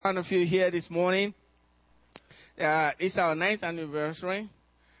One of you here this morning. It's our 9th anniversary,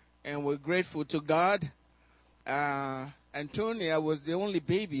 and we're grateful to God. Antonia was the only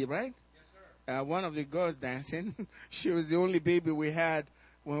baby, right? Yes, sir. One of the girls dancing. She was the only baby we had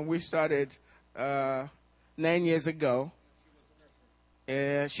when we started 9 years ago.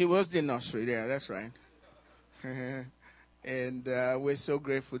 She was the nursery there, that's right. And we're so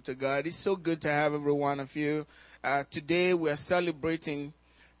grateful to God. It's so good to have every one of you. Today we're celebrating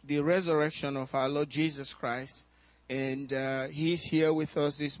the resurrection of our Lord Jesus Christ. And He's here with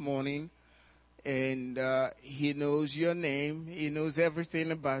us this morning. And He knows your name. He knows everything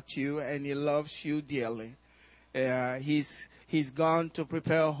about you. And He loves you dearly. He's gone to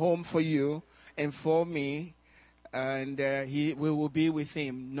prepare a home for you and for me. And we will be with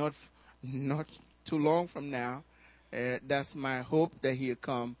Him not too long from now. That's my hope that He'll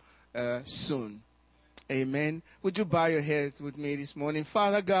come soon. Amen. Would you bow your heads with me this morning?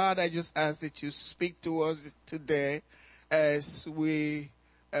 Father God, I just ask that you speak to us today as we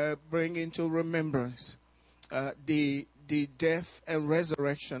bring into remembrance the death and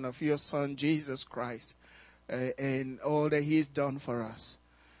resurrection of your Son, Jesus Christ, and all that He's done for us.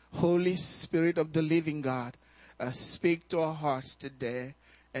 Holy Spirit of the living God, speak to our hearts today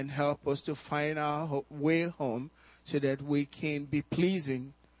and help us to find our way home so that we can be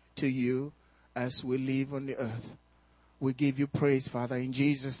pleasing to you as we live on the earth. We give you praise, Father, in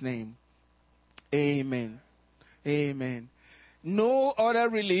Jesus' name. Amen. Amen. No other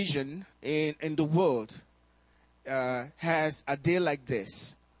religion in the world has a day like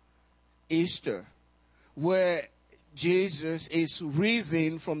this, Easter, where Jesus is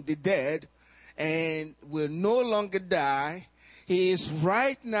risen from the dead and will no longer die. He is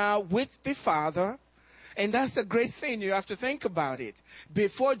right now with the Father. And that's a great thing. You have to think about it.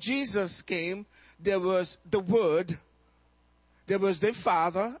 Before Jesus came, there was the Word, there was the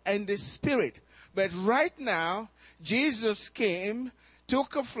Father, and the Spirit. But right now, Jesus came,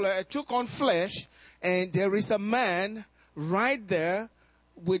 took on flesh, and there is a man right there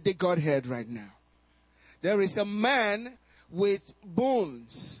with the Godhead right now. There is a man with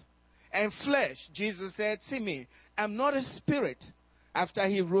bones and flesh. Jesus said, "See me, I'm not a spirit." After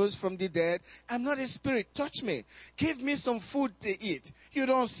he rose from the dead, "I'm not a spirit. Touch me. Give me some food to eat. You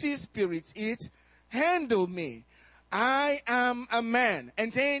don't see spirits eat. Handle me. I am a man."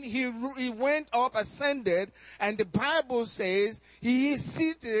 And then he went up, ascended, and the Bible says he is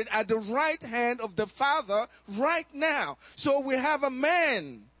seated at the right hand of the Father right now. So we have a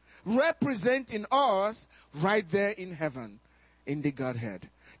man representing us right there in heaven, in the Godhead.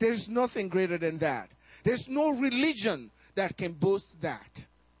 There's nothing greater than that. There's no religion that can boast that.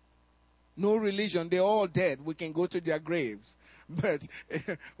 No religion. They're all dead. We can go to their graves. But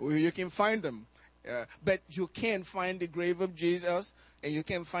you can find them. But you can't find the grave of Jesus, and you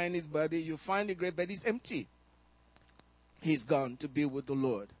can't find his body. You find the grave, but it's empty. He's gone to be with the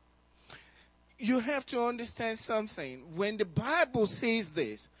Lord. You have to understand something. When the Bible says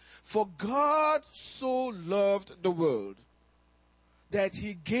this, "For God so loved the world that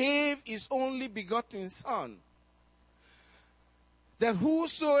he gave his only begotten Son, that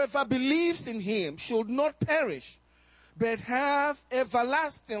whosoever believes in him should not perish, but have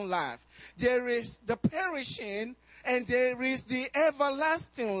everlasting life." There is the perishing and there is the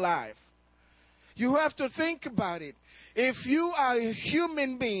everlasting life. You have to think about it. If you are a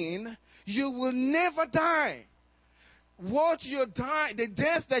human being, you will never die. The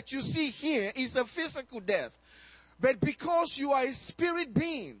death that you see here is a physical death. But because you are a spirit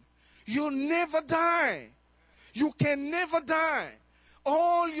being, you'll never die. You can never die.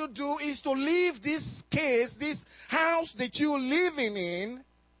 All you do is to leave this case, this house that you're living in,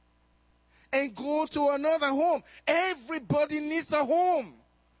 and go to another home. Everybody needs a home.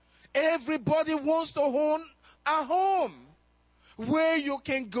 Everybody wants to own a home. Where you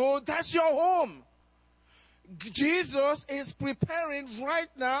can go, that's your home. Jesus is preparing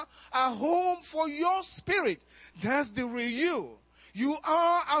right now a home for your spirit. That's the real you. You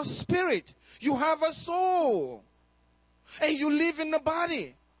are a spirit. You have a soul. And you live in the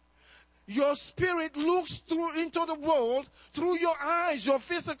body. Your spirit looks into the world through your eyes, your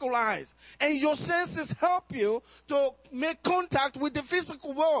physical eyes. And your senses help you to make contact with the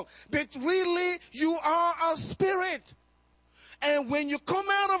physical world. But really, you are a spirit. And when you come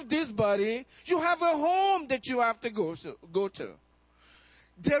out of this body, you have a home that you have to go to.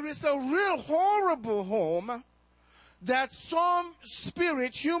 There is a real horrible home that some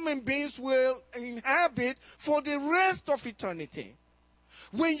human beings will inhabit for the rest of eternity.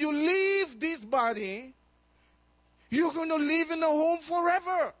 When you leave this body, you're going to live in a home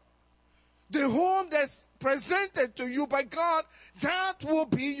forever. The home that's presented to you by God, that will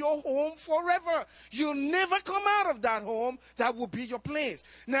be your home forever. You'll never come out of that home. That will be your place.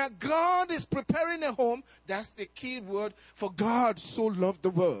 Now, God is preparing a home. That's the key word. For God so loved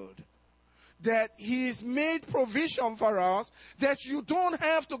the world that He's made provision for us, that you don't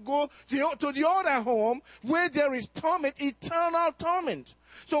have to go to the other home where there is torment, eternal torment.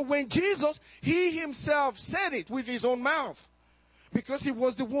 So when Jesus, He Himself said it with His own mouth, because He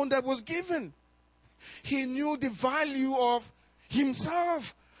was the one that was given. He knew the value of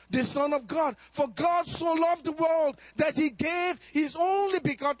Himself, the Son of God. For God so loved the world that He gave His only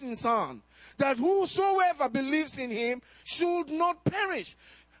begotten Son, that whosoever believes in Him should not perish.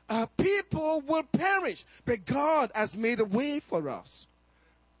 People will perish, but God has made a way for us.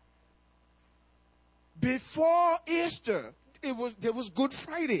 Before Easter, there was Good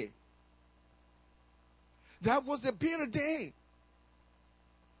Friday. That was a bitter day.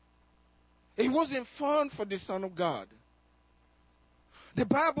 It wasn't fun for the Son of God. The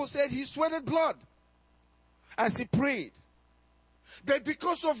Bible said He sweated blood as He prayed. But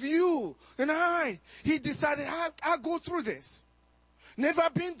because of you and I, He decided, I'll go through this. Never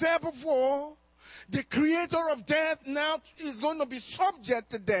been there before. The creator of death now is going to be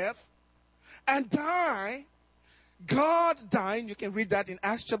subject to death and die. God died. You can read that in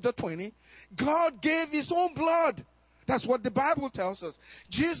Acts chapter 20. God gave His own blood. That's what the Bible tells us.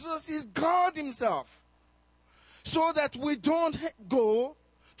 Jesus is God Himself. So that we don't go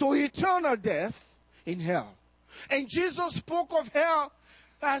to eternal death in hell. And Jesus spoke of hell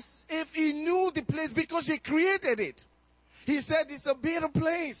as if He knew the place because He created it. He said it's a bitter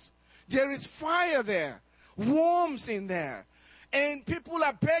place. There is fire there, worms in there. And people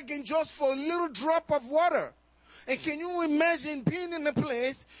are begging just for a little drop of water. And can you imagine being in a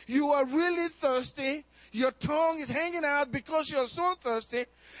place, you are really thirsty, your tongue is hanging out because you're so thirsty,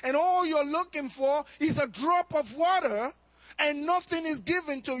 and all you're looking for is a drop of water, and nothing is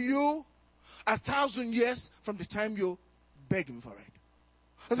given to you 1,000 years from the time you're begging for it.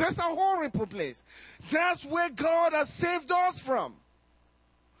 That's a horrible place. That's where God has saved us from.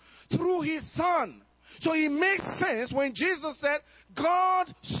 Through His Son. So it makes sense when Jesus said,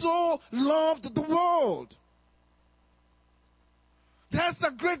 God so loved the world. That's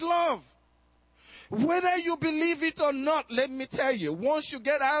a great love. Whether you believe it or not, let me tell you, once you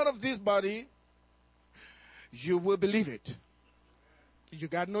get out of this body, you will believe it. You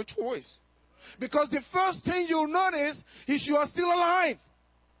got no choice. Because the first thing you'll notice is you are still alive.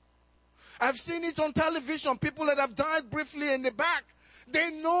 I've seen it on television. People that have died briefly in the back,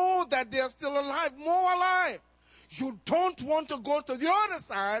 they know that they are still alive, more alive. You don't want to go to the other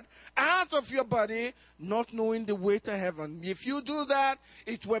side, out of your body, not knowing the way to heaven. If you do that,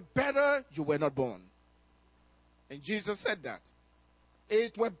 it were better you were not born. And Jesus said that.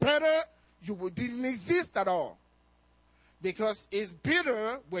 It were better you didn't exist at all. Because it's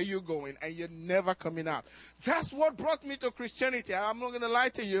bitter where you're going and you're never coming out. That's what brought me to Christianity. I'm not going to lie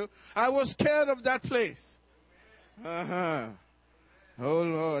to you. I was scared of that place. Oh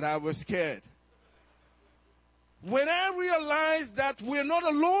Lord, I was scared. When I realized that we're not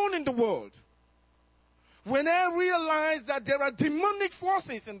alone in the world, when I realized that there are demonic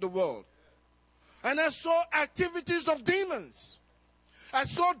forces in the world, and I saw activities of demons, I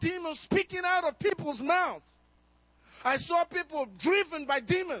saw demons speaking out of people's mouths, I saw people driven by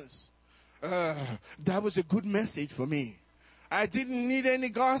demons. That was a good message for me. I didn't need any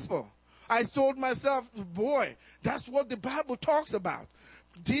gospel. I told myself, boy, that's what the Bible talks about.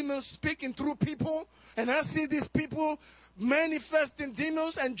 Demons speaking through people. And I see these people manifesting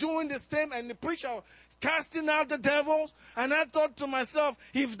demons and doing the same. And the preacher casting out the devils. And I thought to myself,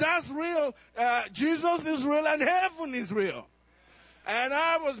 if that's real, Jesus is real and heaven is real. And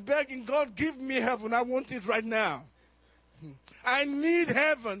I was begging God, give me heaven. I want it right now. I need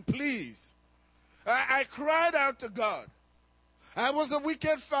heaven, please. I cried out to God. I was a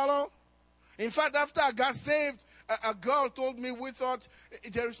wicked fellow. In fact, after I got saved, a girl told me, we thought,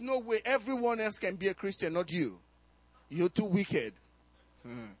 there is no way everyone else can be a Christian, not you. You're too wicked.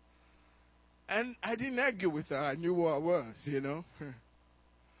 And I didn't argue with her. I knew who I was, you know.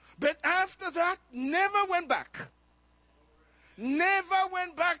 But after that, never went back. Never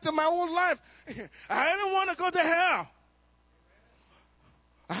went back to my old life. I don't want to go to hell.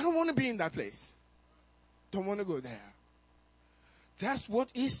 I don't want to be in that place. Don't want to go there. That's what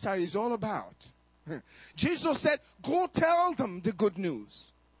Easter is all about. Jesus said, go tell them the good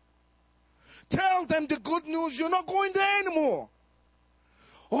news. Tell them the good news. You're not going there anymore.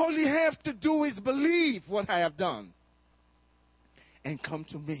 All you have to do is believe what I have done. And come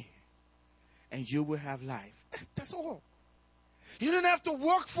to me. And you will have life. That's all. You don't have to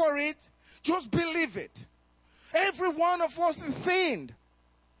work for it. Just believe it. Every one of us is sinned.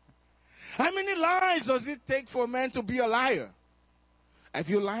 How many lies does it take for a man to be a liar? Have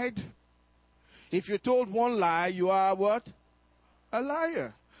you lied? If you told one lie, you are what? A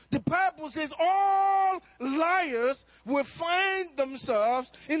liar. The Bible says all liars will find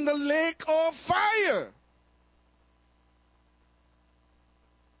themselves in the lake of fire.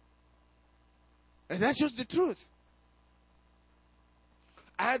 And that's just the truth.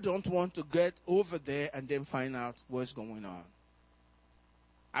 I don't want to get over there and then find out what's going on.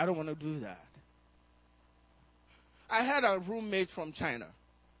 I don't want to do that. I had a roommate from China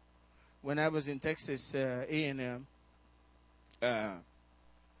when I was in Texas A&M. I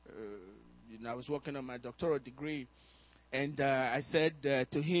was working on my doctoral degree, and I said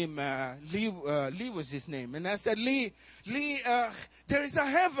to him, Lee was his name, and I said, Lee, there is a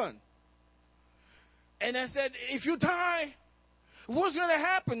heaven. And I said, if you die, what's going to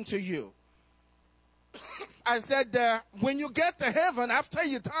happen to you? I said, when you get to heaven after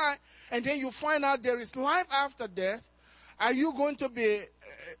you die, and then you find out there is life after death, are you going to be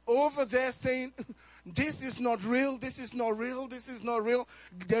over there saying, this is not real, this is not real, this is not real,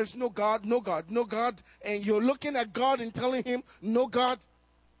 there's no God, no God, no God, and you're looking at God and telling him, no God?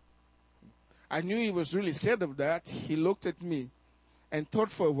 I knew he was really scared of that. He looked at me and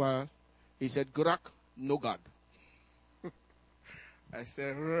thought for a while. He said, Gurak, no God. I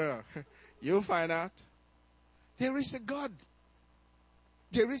said, you'll find out. There is a God.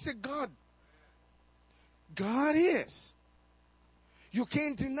 There is a God. God is. You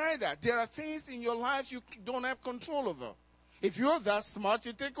can't deny that. There are things in your life you don't have control over. If you're that smart,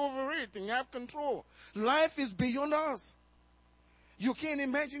 you take over it and you have control. Life is beyond us. You can't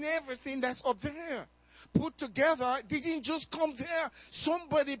imagine everything that's up there. Put together, didn't just come there.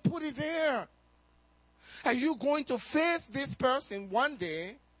 Somebody put it there. Are you going to face this person one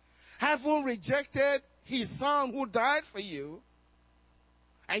day, having rejected his son who died for you,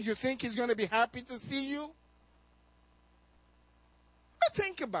 and you think he's going to be happy to see you?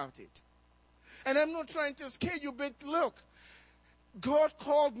 Think about it. And I'm not trying to scare you, but look, God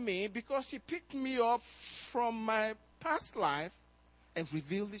called me because he picked me up from my past life and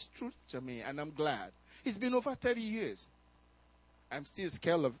revealed this truth to me, and I'm glad. It's been over 30 years. I'm still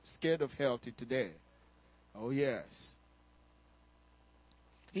scared of hell till today. Oh, yes.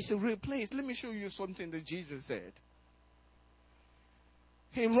 It's a real place. Let me show you something that Jesus said.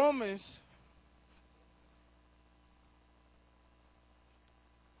 In Romans,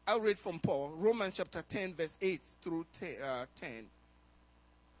 I'll read from Paul, Romans chapter 10, verse 8 through 10.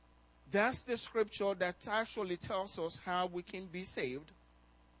 That's the scripture that actually tells us how we can be saved.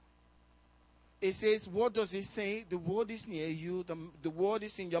 It says, what does it say? The word is near you, the word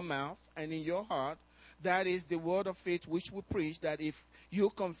is in your mouth and in your heart. That is the word of faith which we preach, that if you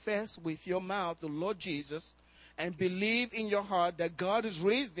confess with your mouth the Lord Jesus and believe in your heart that God has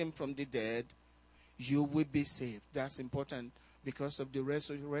raised him from the dead, you will be saved. That's important because of the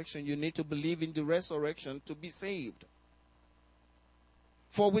resurrection. You need to believe in the resurrection to be saved.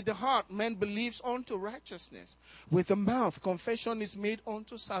 For with the heart man believes unto righteousness. With the mouth confession is made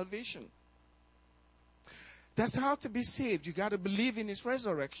unto salvation. That's how to be saved. You got to believe in his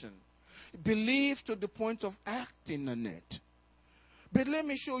resurrection. Believe to the point of acting on it. But let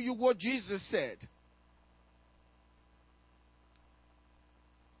me show you what Jesus said.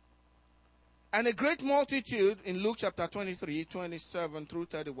 And a great multitude, in Luke chapter 23, 27 through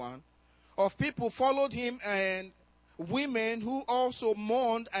 31, of people followed him, and women who also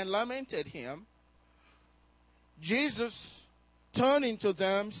mourned and lamented him. Jesus, turning to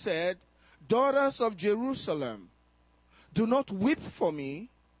them, said, Daughters of Jerusalem, do not weep for me,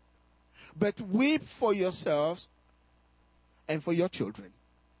 but weep for yourselves and for your children.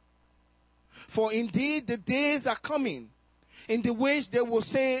 For indeed the days are coming, in the which they will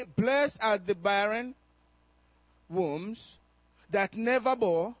say, Blessed are the barren wombs that never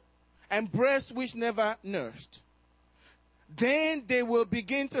bore, and breasts which never nursed. Then they will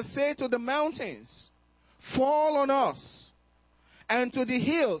begin to say to the mountains, Fall on us, and to the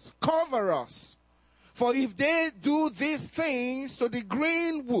hills, cover us. For if they do these things to the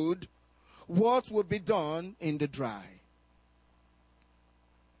green wood, what will be done in the dry?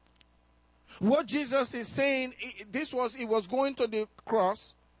 What Jesus is saying, he was going to the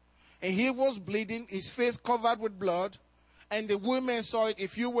cross, and he was bleeding, his face covered with blood, and the women saw it.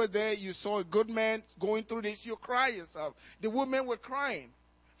 If you were there, you saw a good man going through this, you cry yourself. The women were crying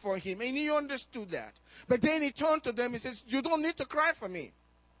for him, and he understood that. But then he turned to them, he says, you don't need to cry for me.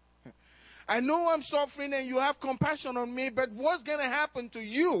 I know I'm suffering and you have compassion on me, but what's going to happen to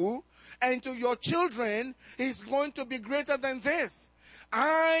you and to your children is going to be greater than this.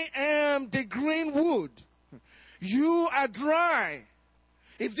 I am the green wood. You are dry.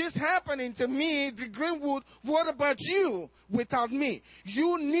 If this happening to me, the green wood, what about you without me?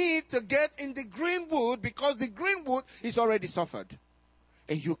 You need to get in the green wood because the green wood is already suffered.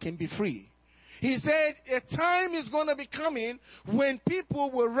 And you can be free. He said a time is going to be coming when people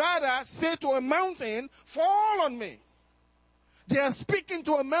will rather say to a mountain, fall on me. They are speaking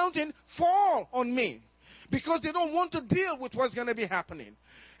to a mountain, fall on me. Because they don't want to deal with what's going to be happening.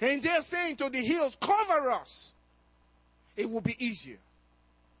 And they're saying to the hills, cover us. It will be easier.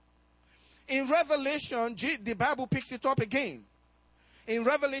 In Revelation, the Bible picks it up again. In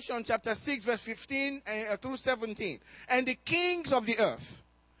Revelation chapter 6, verse 15 through 17. And the kings of the earth,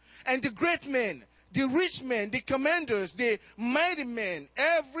 and the great men, the rich men, the commanders, the mighty men,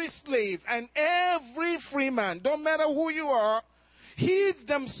 every slave, and every free man, don't matter who you are, hid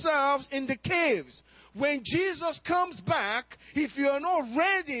themselves in the caves. When Jesus comes back, if you are not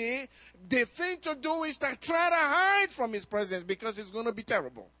ready, the thing to do is to try to hide from his presence because it's going to be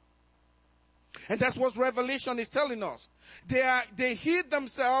terrible. And that's what Revelation is telling us. They hid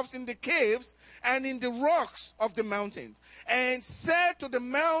themselves in the caves and in the rocks of the mountains. And said to the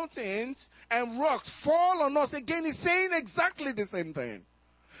mountains and rocks, fall on us. Again, he's saying exactly the same thing.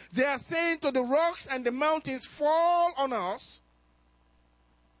 They are saying to the rocks and the mountains, fall on us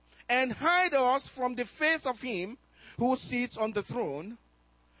and hide us from the face of him who sits on the throne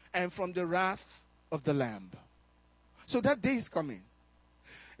and from the wrath of the Lamb. So that day is coming.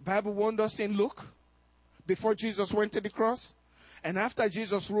 The Bible warned us in Luke, before Jesus went to the cross, and after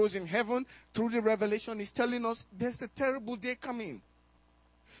Jesus rose in heaven, through the revelation, he's telling us there's a terrible day coming.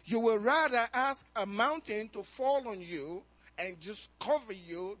 You will rather ask a mountain to fall on you and just cover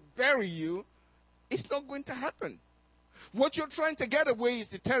you, bury you. It's not going to happen. What you're trying to get away is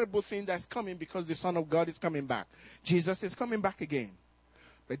the terrible thing that's coming because the Son of God is coming back. Jesus is coming back again.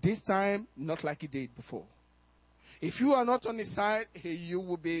 But this time, not like he did before. If you are not on his side, you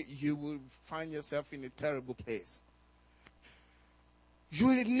will find yourself in a terrible place.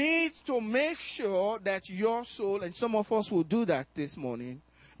 You need to make sure that your soul, and some of us will do that this morning,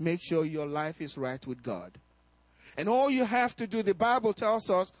 make sure your life is right with God. And all you have to do, the Bible tells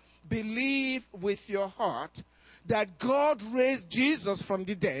us, believe with your heart that God raised Jesus from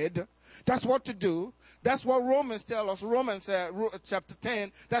the dead. That's what to do. That's what Romans tell us. Romans chapter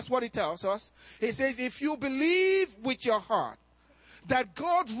 10, that's what it tells us. It says, if you believe with your heart that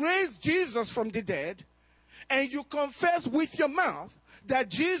God raised Jesus from the dead, and you confess with your mouth that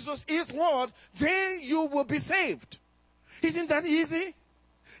Jesus is Lord, then you will be saved. Isn't that easy?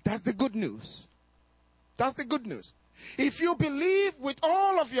 That's the good news. That's the good news. If you believe with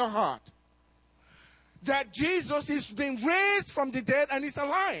all of your heart that Jesus is being raised from the dead and is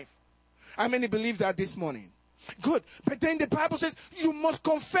alive, how many believe that this morning? Good. But then the Bible says you must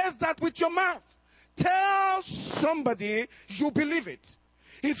confess that with your mouth. Tell somebody you believe it.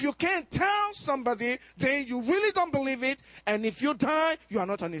 If you can't tell somebody, then you really don't believe it. And if you die, you are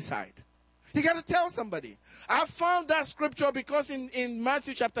not on his side. You got to tell somebody. I found that scripture because in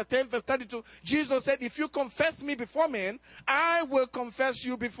Matthew chapter 10, verse 32, Jesus said, if you confess me before men, I will confess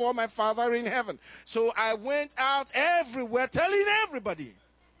you before my Father in heaven. So I went out everywhere telling everybody.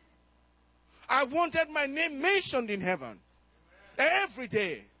 I wanted my name mentioned in heaven every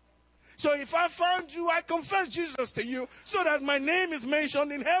day. So if I found you, I confess Jesus to you so that my name is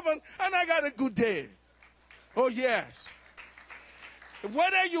mentioned in heaven and I got a good day. Oh, yes.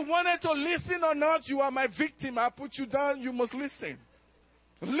 Whether you wanted to listen or not, you are my victim. I put you down, you must listen.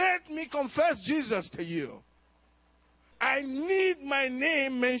 Let me confess Jesus to you. I need my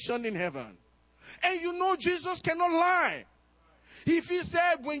name mentioned in heaven. And you know Jesus cannot lie. If he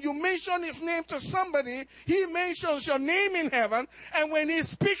said when you mention his name to somebody, he mentions your name in heaven. And when he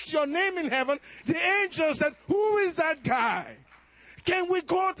speaks your name in heaven, the angel said, who is that guy? Can we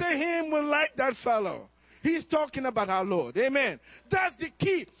go to him? We like that fellow. He's talking about our Lord. Amen. That's the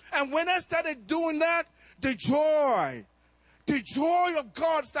key. And when I started doing that, the joy of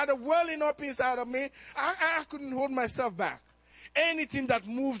God started welling up inside of me. I couldn't hold myself back. Anything that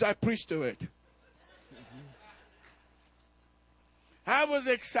moved, I preached to it. I was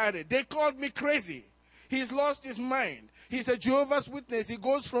excited. They called me crazy. He's lost his mind. He's a Jehovah's Witness. He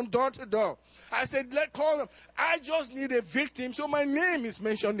goes from door to door. I said, call him. I just need a victim, so my name is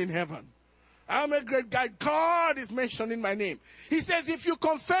mentioned in heaven. I'm a great guy. God is mentioning my name. He says, if you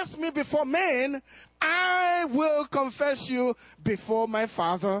confess me before men, I will confess you before my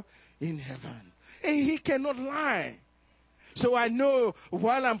Father in heaven. And he cannot lie. So I know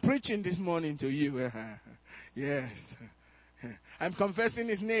while I'm preaching this morning to you, yes, I'm confessing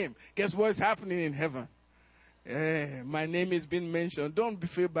his name. Guess what's happening in heaven? My name is being mentioned. Don't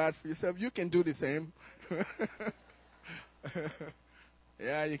feel bad for yourself. You can do the same.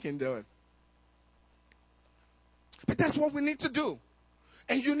 Yeah, you can do it. But that's what we need to do.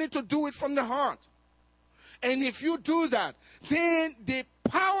 And you need to do it from the heart. And if you do that, then the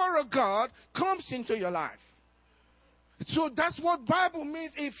power of God comes into your life. So that's what Bible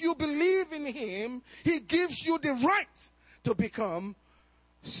means. If you believe in Him, He gives you the right to become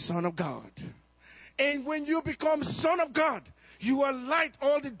Son of God. And when you become Son of God, you are light.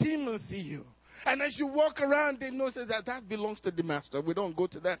 All the demons see you. And as you walk around, they know that belongs to the master. We don't go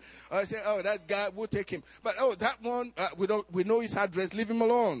to that. I say, oh, that guy, we'll take him. But oh, that one, we know his address. Leave him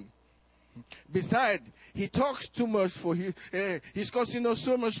alone. Besides, he talks too much for he's causing us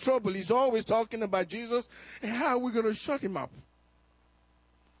so much trouble. He's always talking about Jesus. And how are we going to shut him up?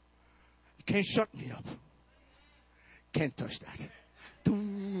 You can't shut me up. Can't touch that.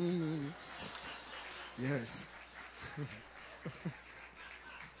 Yes.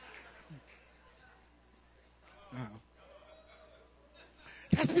 Wow.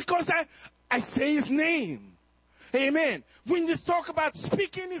 That's because I say His name. Amen. When you talk about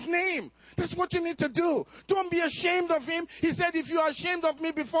speaking His name, that's what you need to do. Don't be ashamed of Him. He said, if you are ashamed of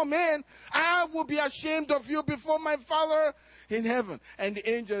me before men, I will be ashamed of you before my Father in heaven. And the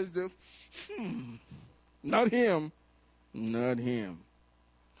angels do, not him. Not him.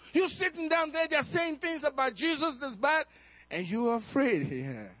 You're sitting down there just saying things about Jesus that's bad, and you're afraid.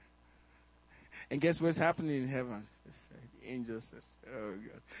 Yeah. And guess what's happening in heaven? The angel says, oh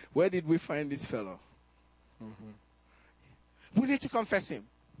God, where did we find this fellow? We need to confess Him.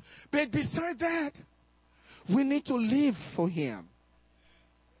 But beside that, we need to live for Him.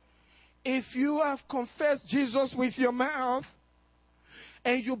 If you have confessed Jesus with your mouth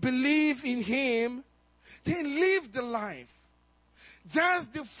and you believe in Him, then live the life. That's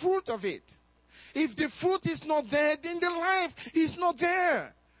the fruit of it. If the fruit is not there, then the life is not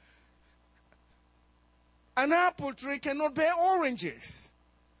there. An apple tree cannot bear oranges.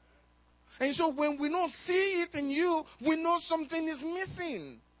 And so when we don't see it in you, we know something is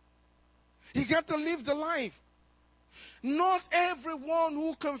missing. You got to live the life. Not everyone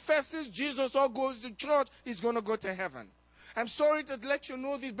who confesses Jesus or goes to church is going to go to heaven. I'm sorry to let you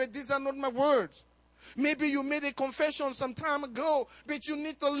know this, but these are not my words. Maybe you made a confession some time ago, but you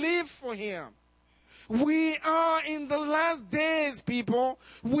need to live for Him. We are in the last days, people.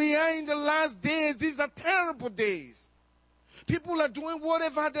 We are in the last days. These are terrible days. People are doing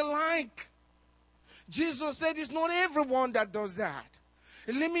whatever they like. Jesus said it's not everyone that does that.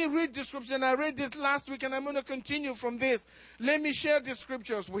 Let me read the scripture. And I read this last week, and I'm going to continue from this. Let me share the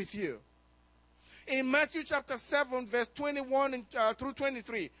scriptures with you. In Matthew chapter 7, verse 21 through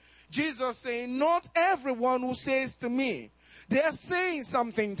 23, Jesus saying, not everyone who says to me, they are saying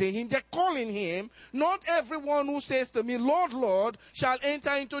something to Him, they're calling Him, not everyone who says to me, Lord, Lord, shall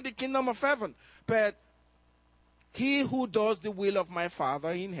enter into the kingdom of heaven, but he who does the will of my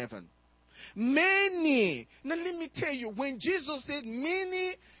Father in heaven. Many. Now let me tell you, when Jesus said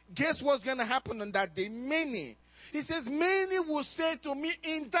many, guess what's going to happen on that day? Many. He says, many will say to me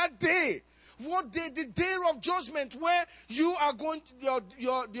in that day. What day? The day of judgment, where you are going to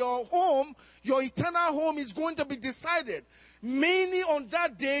your home, your eternal home is going to be decided. Many on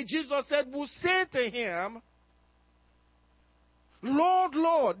that day, Jesus said, will say to Him, Lord,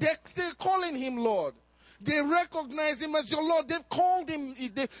 Lord. They're still calling Him Lord. They recognize Him as your Lord. They've called Him,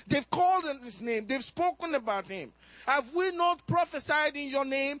 they've called His name. They've spoken about Him. Have we not prophesied in your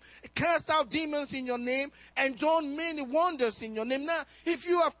name, cast out demons in your name, and done many wonders in your name? Now, if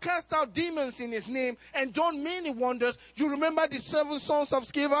you have cast out demons in His name and done many wonders, you remember the 7 sons of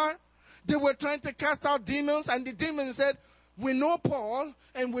Sceva? They were trying to cast out demons, and the demons said, we know Paul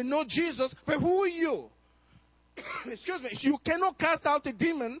and we know Jesus, but who are you? Excuse me. You cannot cast out a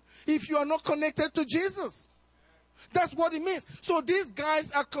demon if you are not connected to Jesus. That's what it means. So these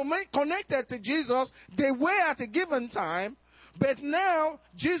guys are connected to Jesus. They were at a given time. But now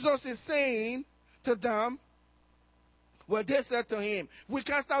Jesus is saying to them, well, they said to Him, we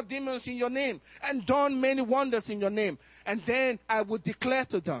cast out demons in your name and done many wonders in your name. And then I will declare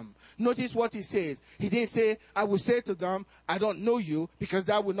to them. Notice what He says. He didn't say, I will say to them, I don't know you, because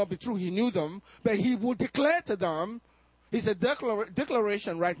that would not be true. He knew them. But He will declare to them. It's a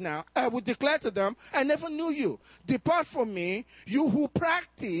declaration right now. I will declare to them, I never knew you. Depart from me, you who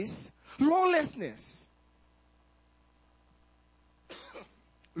practice lawlessness.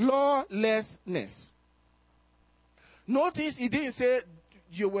 Lawlessness. Notice He didn't say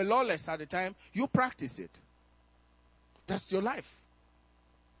you were lawless at the time. You practice it. That's your life.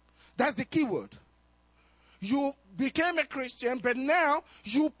 That's the key word. You became a Christian, but now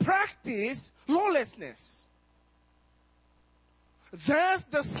you practice lawlessness. That's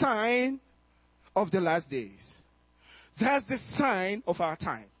the sign of the last days. That's the sign of our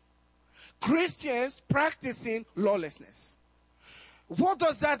time. Christians practicing lawlessness. What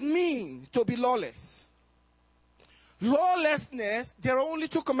does that mean to be lawless? Lawlessness, there are only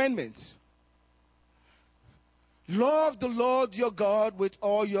two commandments. Love the Lord your God with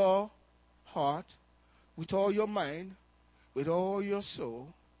all your heart, with all your mind, with all your soul.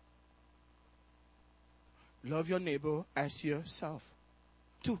 Love your neighbor as yourself.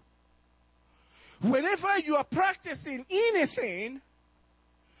 Two. Whenever you are practicing anything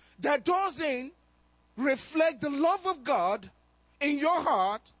that doesn't reflect the love of God in your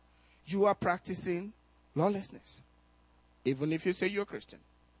heart, you are practicing lawlessness. Even if you say you're a Christian.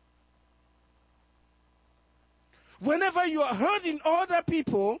 Whenever you are hurting other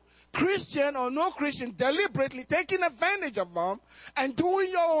people, Christian or no Christian, deliberately taking advantage of them and doing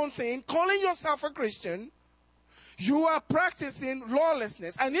your own thing, calling yourself a Christian, you are practicing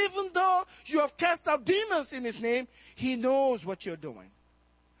lawlessness. And even though you have cast out demons in his name, he knows what you're doing.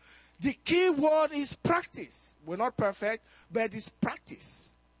 The key word is practice. We're not perfect, but it's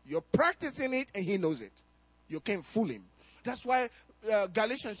practice. You're practicing it and he knows it. You can't fool him. That's why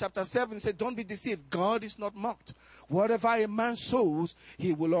Galatians chapter 7 said, don't be deceived. God is not mocked. Whatever a man sows,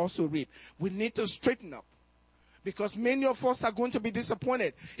 he will also reap. We need to straighten up, because many of us are going to be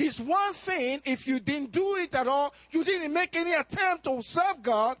disappointed. It's one thing if you didn't do it at all, you didn't make any attempt to serve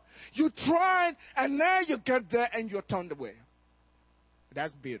God, you tried, and now you get there and you're turned away.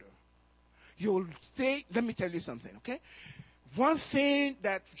 That's bitter. You'll say, let me tell you something, okay? One thing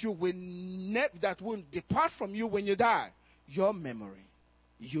that you will that will depart from you when you die, your memory.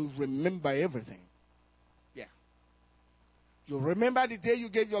 You remember everything. Yeah. You remember the day you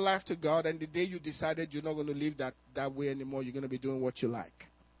gave your life to God and the day you decided you're not going to live that way anymore. You're going to be doing what you like.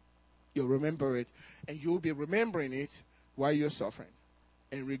 You'll remember it, and you'll be remembering it while you're suffering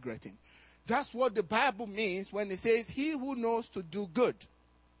and regretting. That's what the Bible means when it says, he who knows to do good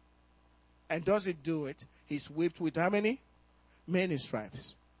and doesn't do it, he's whipped with how many? Many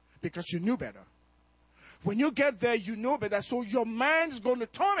stripes. Because you knew better. When you get there, you know better. So your mind is going to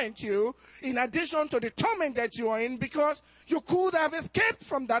torment you in addition to the torment that you are in, because you could have escaped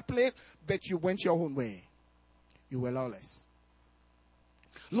from that place, but you went your own way. You were lawless.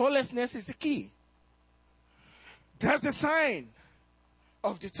 Lawlessness is the key. That's the sign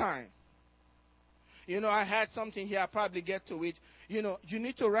of the time. You know, I had something here. I'll probably get to it. You know, you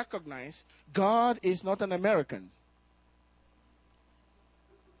need to recognize God is not an American.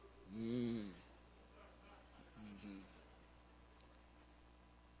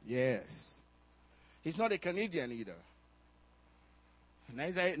 Yes. He's not a Canadian either.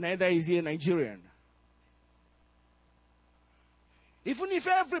 Neither is he a Nigerian. Even if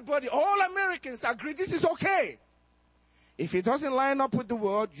everybody, all Americans agree this is okay, if it doesn't line up with the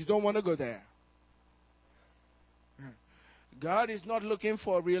word, you don't want to go there. God is not looking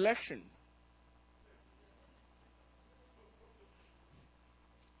for re-election.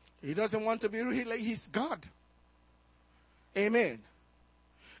 He doesn't want to be re-elected. He's God. Amen.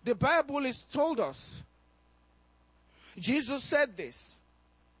 The Bible is told us. Jesus said this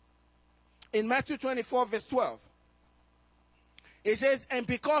in Matthew 24 verse 12. It says, and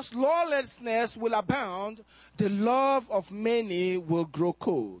because lawlessness will abound, the love of many will grow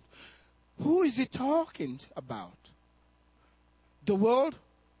cold. Who is he talking about? The world?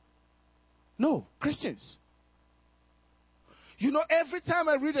 No, Christians. You know, every time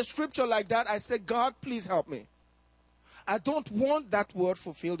I read a scripture like that, I say, God, please help me. I don't want that word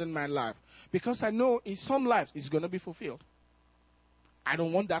fulfilled in my life, because I know in some lives it's going to be fulfilled. I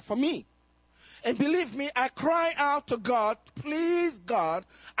don't want that for me. And believe me, I cry out to God, please God,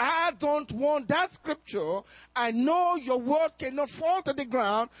 I don't want that scripture. I know your word cannot fall to the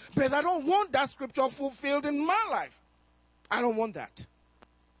ground, but I don't want that scripture fulfilled in my life. I don't want that.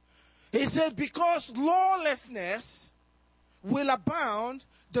 He said, because lawlessness will abound,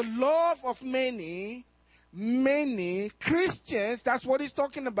 the love of many Christians, that's what he's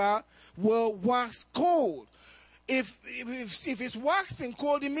talking about, will wax cold. If it's waxing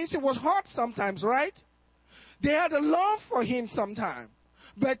cold, it means it was hot sometimes, right? They had a love for him sometime.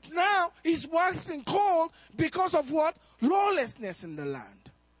 But now it's waxing cold because of what? Lawlessness in the land.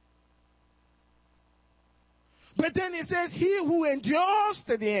 But then he says, he who endures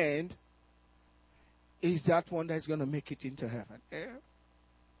to the end is that one that's going to make it into heaven. Yeah?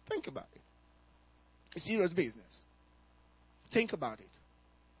 Think about it. It's serious business. Think about it.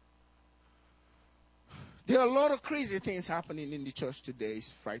 There are a lot of crazy things happening in the church today.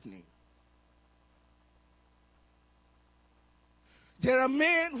 It's frightening. There are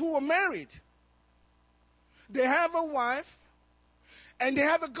men who are married. They have a wife, And they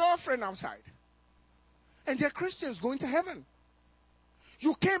have a girlfriend outside. And they're Christians going to heaven.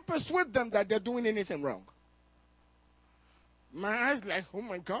 You can't persuade them that they're doing anything wrong. My eyes like, oh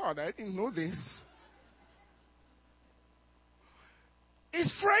my God, I didn't know this. It's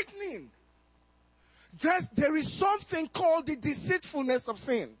frightening. There is something called the deceitfulness of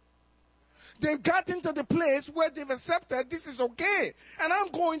sin. They've gotten to the place where they've accepted this is okay, and I'm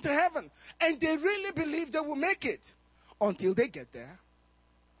going to heaven. And they really believe they will make it until they get there.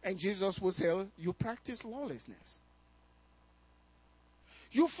 And Jesus will say, you practice lawlessness.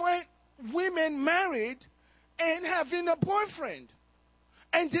 You find women married and having a boyfriend.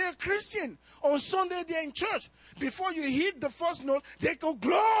 And they're Christian. On Sunday, they're in church. Before you hit the first note, they go,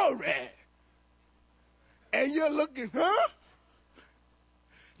 glory. And you're looking, huh?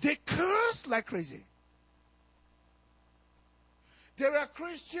 They curse like crazy. There are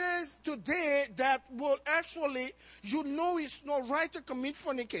Christians today that will actually, it's not right to commit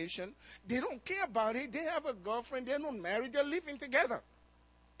fornication. They don't care about it. They have a girlfriend. They're not married. They're living together.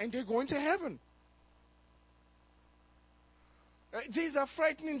 And they're going to heaven. These are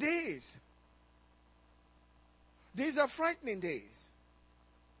frightening days. These are frightening days.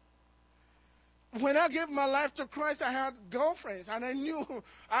 When I gave my life to Christ, I had girlfriends, and I knew,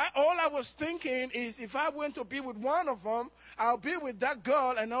 all I was thinking is if I went to be with one of them, I'll be with that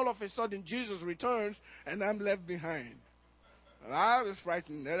girl, and all of a sudden Jesus returns, and I'm left behind. I was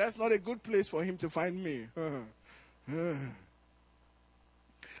frightened. That's not a good place for him to find me.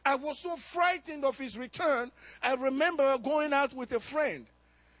 I was so frightened of his return, I remember going out with a friend.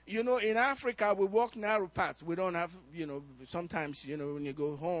 In Africa, we walk narrow paths. We don't have, sometimes, when you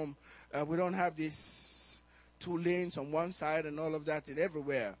go home, we don't have these 2 lanes on one side and all of that and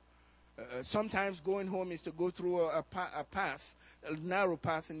everywhere. Sometimes going home is to go through a path, a narrow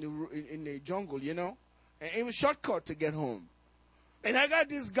path in the jungle, And it was a shortcut to get home. And I got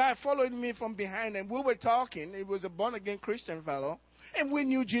this guy following me from behind, and we were talking. It was a born-again Christian fellow. And we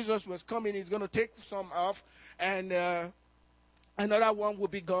knew Jesus was coming. He's going to take some off, and another one will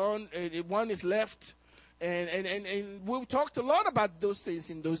be gone. One is left. And we talked a lot about those things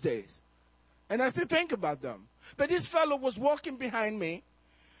in those days. And I still think about them. But this fellow was walking behind me,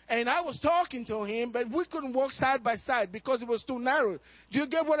 and I was talking to him, but we couldn't walk side by side because it was too narrow. Do you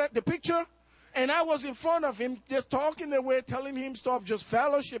get the picture? And I was in front of him, just talking away, telling him stuff, just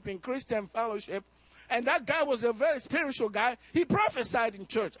fellowshipping, Christian fellowship. And that guy was a very spiritual guy. He prophesied in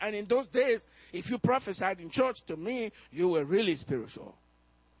church. And in those days, if you prophesied in church, to me, you were really spiritual.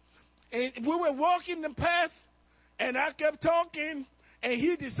 And we were walking the path, and I kept talking, and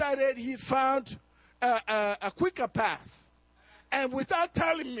he decided he found a quicker path. And without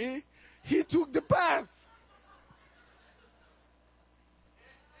telling me, he took the path.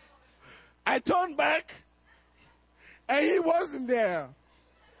 I turned back, and he wasn't there.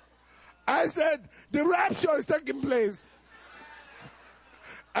 I said, the rapture is taking place.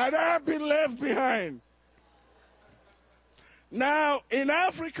 And I have been left behind. Now, in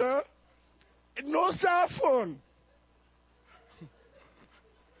Africa, no cell phone.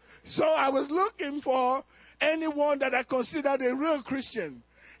 So I was looking for anyone that I considered a real Christian.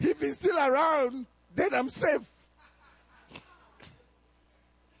 If he's still around, then I'm safe.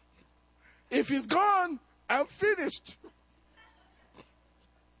 If he's gone, I'm finished.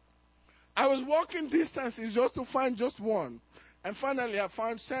 I was walking distances just to find just one. And finally, I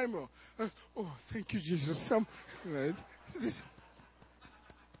found Samuel. Oh, thank you, Jesus. Right?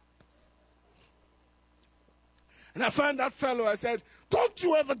 And I found that fellow. I said, don't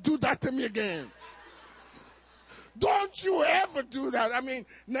you ever do that to me again. Don't you ever do that. I mean,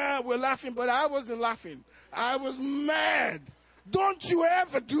 now we're laughing, but I wasn't laughing. I was mad. Don't you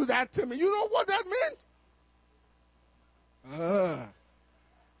ever do that to me. You know what that meant?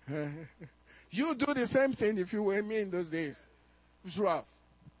 You do the same thing if you were me in those days. It was rough.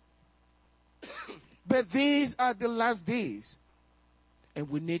 But these are the last days. And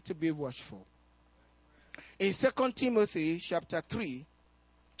we need to be watchful. In 2 Timothy chapter 3,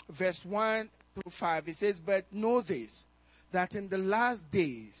 verse 1 through 5, it says, but know this, that in the last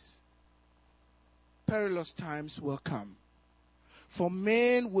days, perilous times will come. For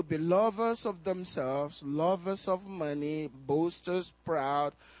men will be lovers of themselves, lovers of money, boasters,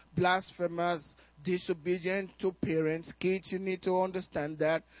 proud, blasphemers, disobedient to parents. Kids, you need to understand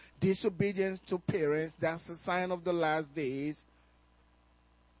that. Disobedience to parents, that's a sign of the last days.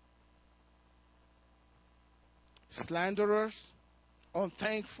 Slanderers,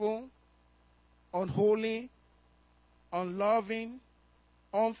 unthankful, unholy, unloving,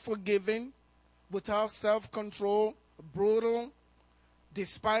 unforgiving, without self-control, brutal,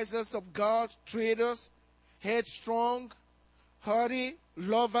 despisers of God, traitors, headstrong, haughty,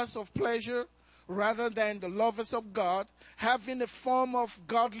 lovers of pleasure rather than the lovers of God, having a form of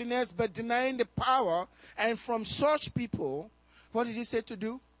godliness but denying the power. And from such people, what did he say to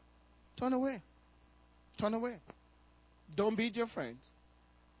do? Turn away. Turn away. Don't be your friends.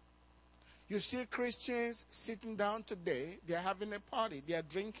 You see Christians sitting down today, they're having a party, they're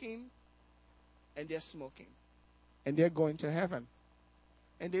drinking and they're smoking. And they're going to heaven.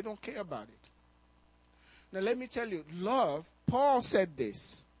 And they don't care about it. Now let me tell you, love, Paul said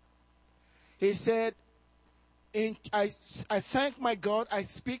this. He said, I thank my God, I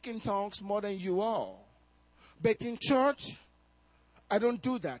speak in tongues more than you all. But in church, I don't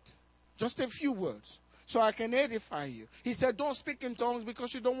do that. Just a few words, so I can edify you. He said, don't speak in tongues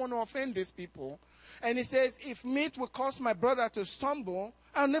because you don't want to offend these people. And he says, if meat will cause my brother to stumble,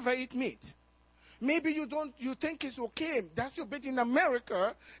 I'll never eat meat. Maybe you think it's okay. That's your bit. In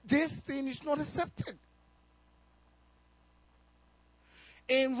America, this thing is not accepted.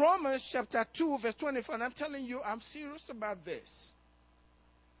 In Romans chapter 2, verse 24, and I'm telling you, I'm serious about this.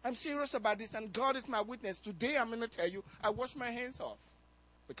 I'm serious about this, and God is my witness. Today, I'm going to tell you, I wash my hands off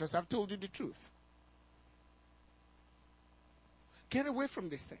because I've told you the truth. Get away from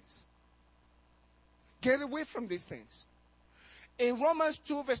these things. Get away from these things. In Romans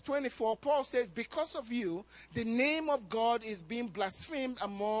 2, verse 24, Paul says, because of you, the name of God is being blasphemed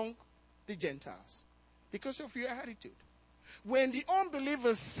among the Gentiles. Because of your attitude. When the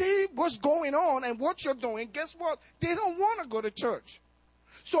unbelievers see what's going on and what you're doing, guess what? They don't want to go to church.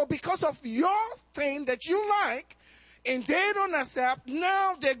 So because of your thing that you like, and they don't accept,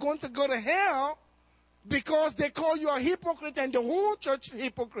 now they're going to go to hell because they call you a hypocrite and the whole church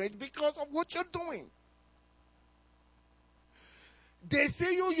hypocrite because of what you're doing. They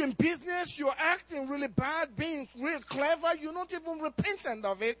see you in business, you're acting really bad, being real clever, you're not even repentant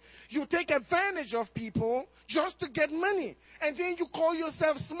of it. You take advantage of people just to get money. And then you call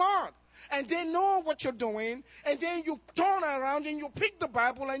yourself smart. And they know what you're doing. And then you turn around and you pick the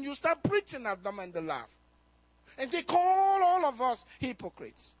Bible and you start preaching at them and they laugh. And they call all of us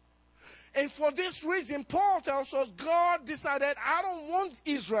hypocrites. And for this reason, Paul tells us God decided, I don't want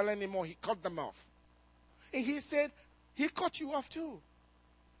Israel anymore. He cut them off. And he said, he cut you off too.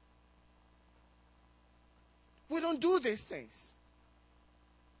 We don't do these things.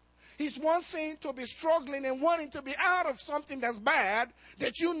 It's one thing to be struggling and wanting to be out of something that's bad,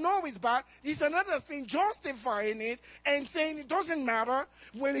 that you know is bad. It's another thing justifying it and saying it doesn't matter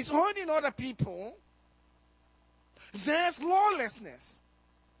when it's hurting other people. There's lawlessness.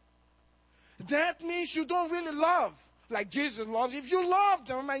 That means you don't really love like Jesus loves. If you love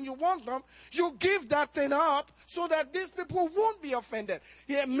them and you want them, you give that thing up so that these people won't be offended.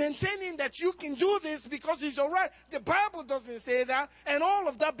 Yeah, maintaining that you can do this because it's all right. The Bible doesn't say that and all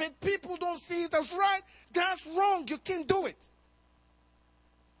of that, but people don't see it as right. That's wrong. You can't do it.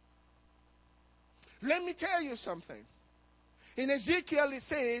 Let me tell you something. In Ezekiel it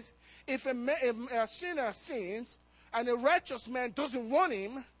says, if a sinner sins and a righteous man doesn't want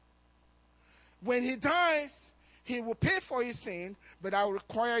him, when he dies, he will pay for his sin, but I will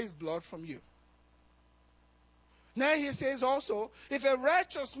require his blood from you. Now he says also, if a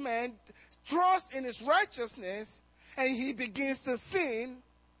righteous man trusts in his righteousness and he begins to sin,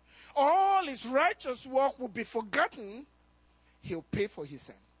 all his righteous work will be forgotten. He'll pay for his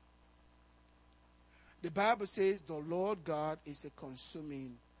sin. The Bible says the Lord God is a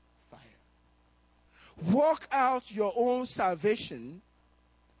consuming fire. Work out your own salvation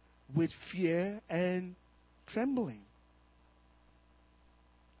with fear and trembling.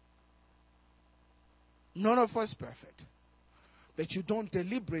 None of us perfect. But you don't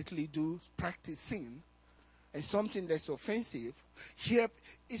deliberately practice sin and something that's offensive. Here,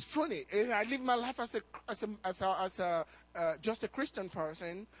 it's funny. I live my life as just a Christian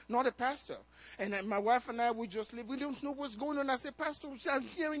person, not a pastor. And my wife and I, we just live. We don't know what's going on as a pastor. We start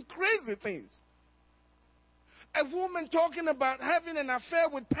hearing crazy things. A woman talking about having an affair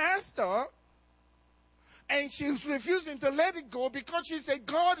with pastor, and she's refusing to let it go because she said,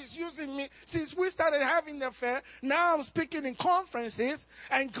 God is using me. Since we started having the affair, now I'm speaking in conferences,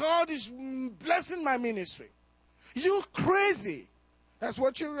 and God is blessing my ministry. You're crazy. That's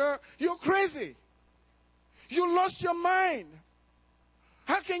what you're crazy. You lost your mind.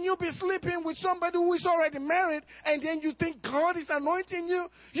 How can you be sleeping with somebody who is already married, and then you think God is anointing you?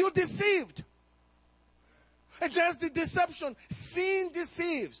 You're deceived. And that's the deception. Sin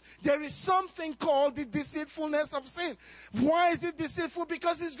deceives. There is something called the deceitfulness of sin. Why is it deceitful?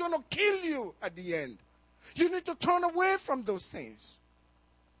 Because it's going to kill you at the end. You need to turn away from those things.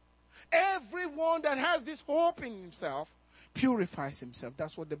 Everyone that has this hope in himself purifies himself.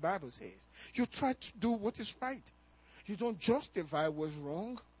 That's what the Bible says. You try to do what is right. You don't justify what's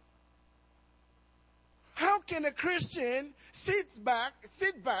wrong. How can a Christian sit back,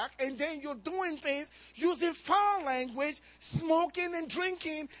 and then you're doing things using foul language, smoking and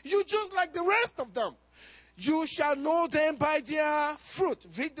drinking? You just like the rest of them. You shall know them by their fruit.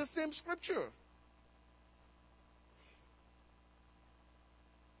 Read the same scripture.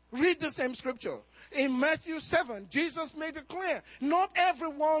 Read the same scripture. In Matthew 7, Jesus made it clear. Not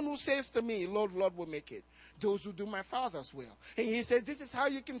everyone who says to me, Lord, Lord, will make it. Those who do my Father's will. And he says, this is how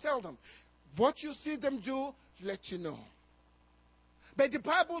you can tell them. What you see them do, let you know. But the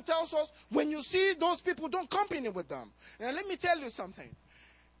Bible tells us, when you see those people, don't company with them. Now let me tell you something.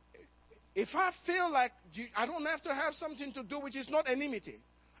 If I feel like I don't have to have something to do which is not enmity,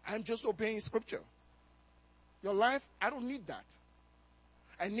 I'm just obeying scripture. Your life, I don't need that.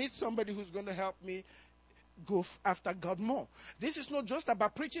 I need somebody who's going to help me go after God more. This is not just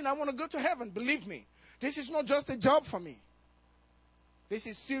about preaching. I want to go to heaven. Believe me. This is not just a job for me. This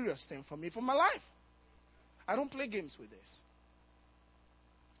is a serious thing for me, for my life. I don't play games with this.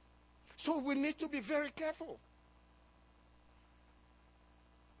 So we need to be very careful.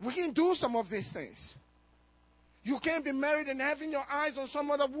 We can do some of these things. You can't be married and having your eyes on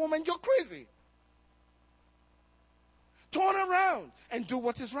some other woman. You're crazy. Turn around and do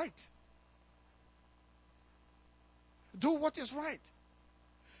what is right. Do what is right.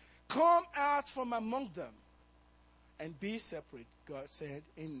 Come out from among them and be separate, God said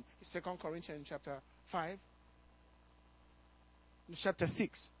in 2 Corinthians chapter 5, chapter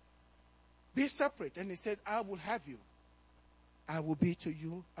 6. Be separate. And he says, I will have you. I will be to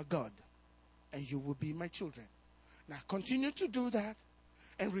you a God, and you will be my children. Now continue to do that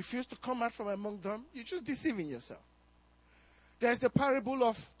and refuse to come out from among them. You're just deceiving yourself. There's the parable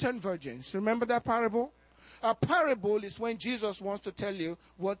of 10 virgins. Remember that parable? A parable is when Jesus wants to tell you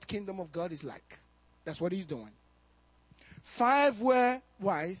what kingdom of God is like. That's what he's doing. 5 were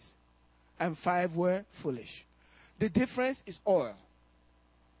wise and 5 were foolish. The difference is oil.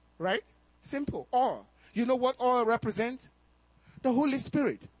 Right? Simple. Oil. You know what oil represents? The Holy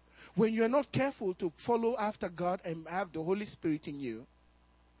Spirit. When you're not careful to follow after God and have the Holy Spirit in you,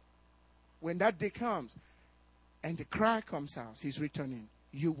 when that day comes and the cry comes out, he's returning,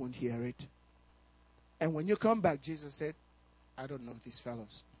 you won't hear it. And when you come back, Jesus said, I don't know these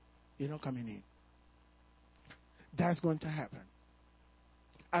fellows. You're not coming in. That's going to happen.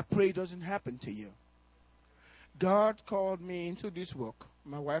 I pray it doesn't happen to you. God called me into this work,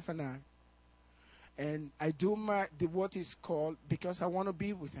 my wife and I. And I do what is called because I want to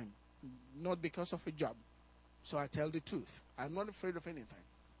be with him, not because of a job. So I tell the truth. I'm not afraid of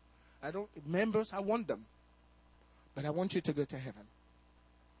anything. Members, I want them. But I want you to go to heaven.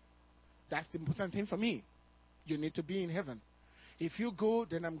 That's the important thing for me. You need to be in heaven. If you go,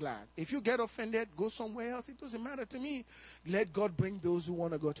 then I'm glad. If you get offended, go somewhere else. It doesn't matter to me. Let God bring those who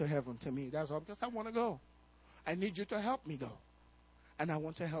want to go to heaven to me. That's all, because I want to go. I need you to help me go. And I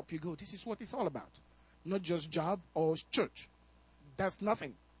want to help you go. This is what it's all about. Not just job or church. That's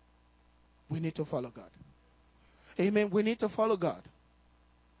nothing. We need to follow God. Amen. We need to follow God.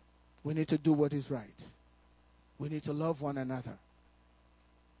 We need to do what is right. We need to love one another.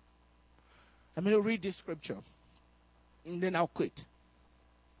 I'm going to read this scripture. And then I'll quit.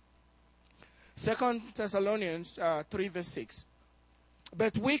 2 Thessalonians 3 verse 6.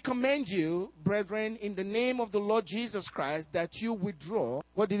 But we commend you, brethren, in the name of the Lord Jesus Christ, that you withdraw.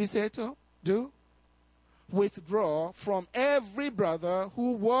 What did he say to do? Withdraw from every brother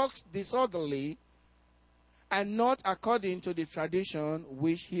who walks disorderly and not according to the tradition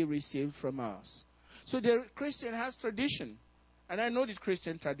which he received from us. So the Christian has tradition. And I know the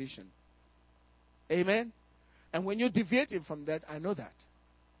Christian tradition. Amen? And when you're deviating from that, I know that.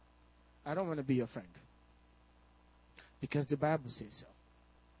 I don't want to be your friend. Because the Bible says so.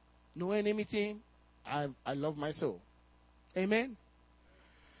 No enmity. I love my soul. Amen?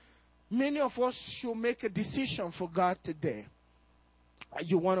 Many of us should make a decision for God today.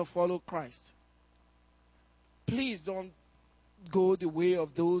 You want to follow Christ. Please don't go the way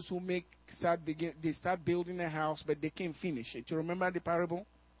of those who they start building a house, but they can't finish it. You remember the parable?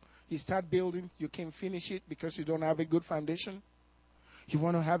 You start building, you can't finish it because you don't have a good foundation. You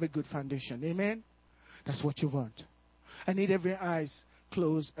want to have a good foundation. Amen? That's what you want. I need every eyes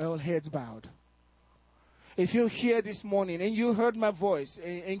closed, all heads bowed. If you're here this morning and you heard my voice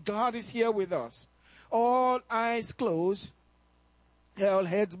and God is here with us, all eyes closed, all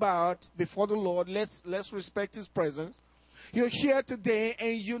heads bowed before the Lord. Let's respect his presence. You're here today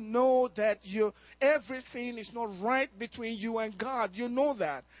and you know that everything is not right between you and God. You know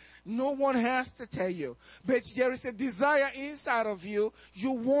that. No one has to tell you. But there is a desire inside of you. You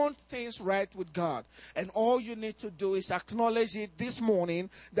want things right with God. And all you need to do is acknowledge it this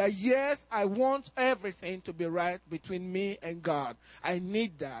morning that yes, I want everything to be right between me and God. I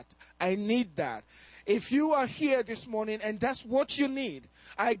need that. I need that. If you are here this morning and that's what you need,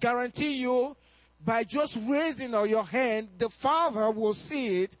 I guarantee you, by just raising your hand, the Father will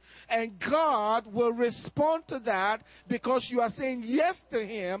see it and God will respond to that because you are saying yes to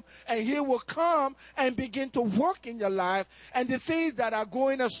Him, and He will come and begin to work in your life, and the things that are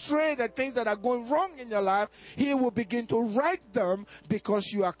going astray, the things that are going wrong in your life, He will begin to right them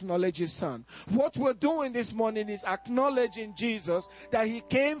because you acknowledge His Son. What we're doing this morning is acknowledging Jesus, that He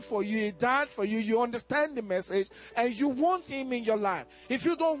came for you, He died for you, you understand the message, and you want Him in your life. If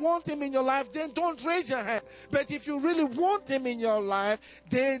you don't want Him in your life, then don't raise your hand. But if you really want Him in your life,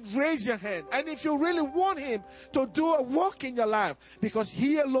 then raise your hand. And if you really want Him to do a work in your life, because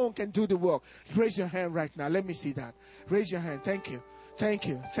He alone can do the work, raise your hand right now. Let me see that. Raise your hand. Thank you. Thank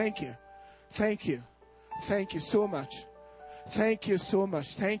you. Thank you. Thank you. Thank you so much. Thank you so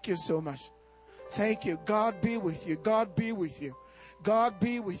much. Thank you so much. Thank you. God be with you. God be with you. God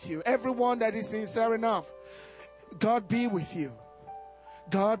be with you. Everyone that is sincere enough, God be with you.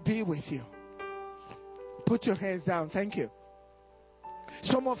 God be with you. Put your hands down. Thank you.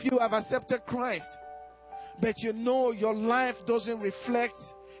 Some of you have accepted Christ, but you know your life doesn't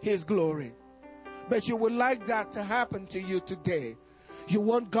reflect His glory. But you would like that to happen to you today. You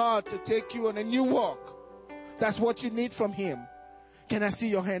want God to take you on a new walk. That's what you need from Him. Can I see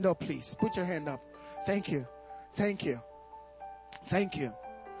your hand up, please? Put your hand up. Thank you. Thank you. Thank you.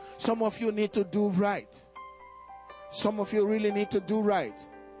 Some of you need to do right. Some of you really need to do right.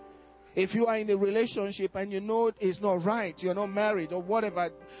 If you are in a relationship and you know it's not right, you're not married or whatever,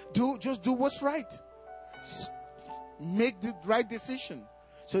 just do what's right. Make the right decision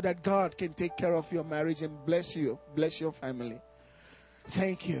so that God can take care of your marriage and bless you, bless your family.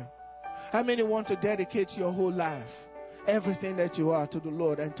 Thank you. How many want to dedicate your whole life, everything that you are, to the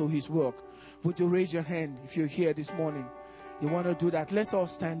Lord and to His work? Would you raise your hand if you're here this morning? You want to do that? Let's all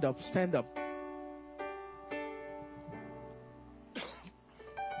stand up. Stand up.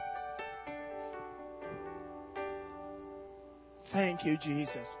 Thank you,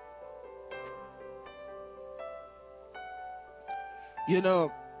 Jesus. You know,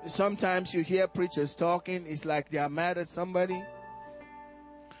 sometimes you hear preachers talking, it's like they are mad at somebody.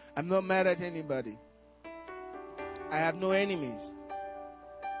 I'm not mad at anybody. I have no enemies.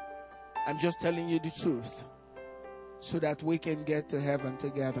 I'm just telling you the truth so that we can get to heaven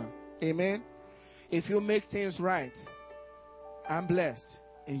together. Amen. If you make things right, I'm blessed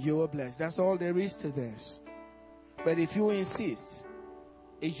and you are blessed. That's all there is to this. But if you insist,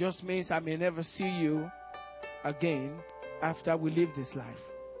 it just means I may never see you again after we live this life.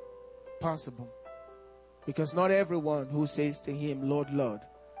 Possible. Because not everyone who says to Him, Lord, Lord,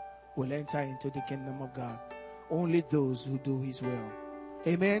 will enter into the kingdom of God. Only those who do His will.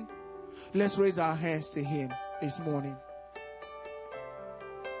 Amen. Let's raise our hands to Him this morning.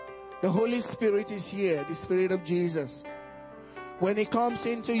 The Holy Spirit is here, the Spirit of Jesus. When He comes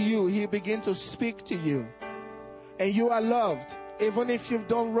into you, He begins to speak to you. And you are loved, even if you've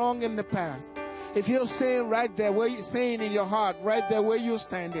done wrong in the past. If you're saying right there, where you're saying in your heart, right there where you're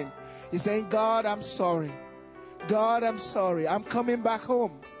standing, you're saying, God, I'm sorry. God, I'm sorry. I'm coming back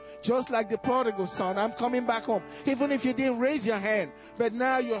home. Just like the prodigal son, I'm coming back home. Even if you didn't raise your hand, but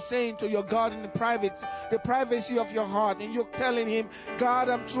now you're saying to your God in the privacy of your heart, and you're telling Him, God,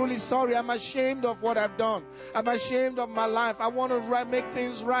 I'm truly sorry. I'm ashamed of what I've done. I'm ashamed of my life. I want to make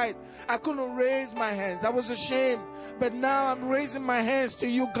things right. I couldn't raise my hands. I was ashamed. But now I'm raising my hands to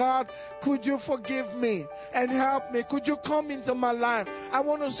you, God. Could you forgive me and help me? Could you come into my life? I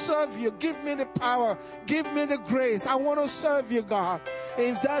want to serve you. Give me the power. Give me the grace. I want to serve you, God.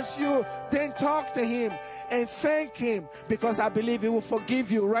 If that's you, then talk to Him and thank Him, because I believe He will forgive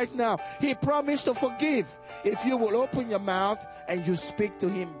you right now. He promised to forgive if you will open your mouth and you speak to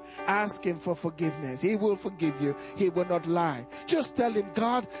Him. Ask Him for forgiveness. He will forgive you. He will not lie. Just tell Him,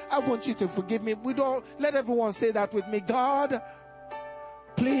 God, I want you to forgive me. We don't let everyone say that with me. God,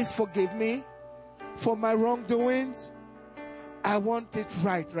 please forgive me for my wrongdoings. I want it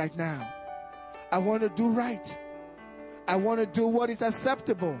right now. I want to do right. I want to do what is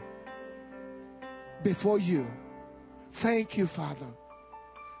acceptable before you. Thank you, Father.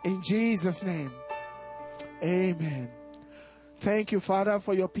 In Jesus' name, amen. Thank you, Father,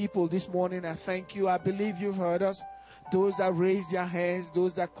 for your people this morning. I thank you. I believe you've heard us. Those that raised their hands,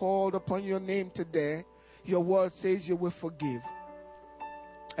 those that called upon your name today, Your word says you will forgive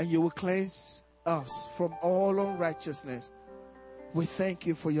and you will cleanse us from all unrighteousness. We thank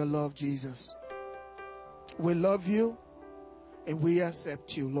you for your love, Jesus. We love you and we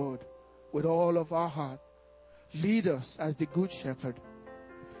accept you, Lord, with all of our heart. Lead us as the good shepherd.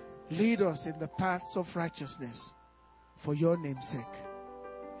 Lead us in the paths of righteousness for your name's sake.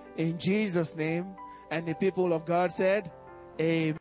 In Jesus' name, and the people of God said, Amen.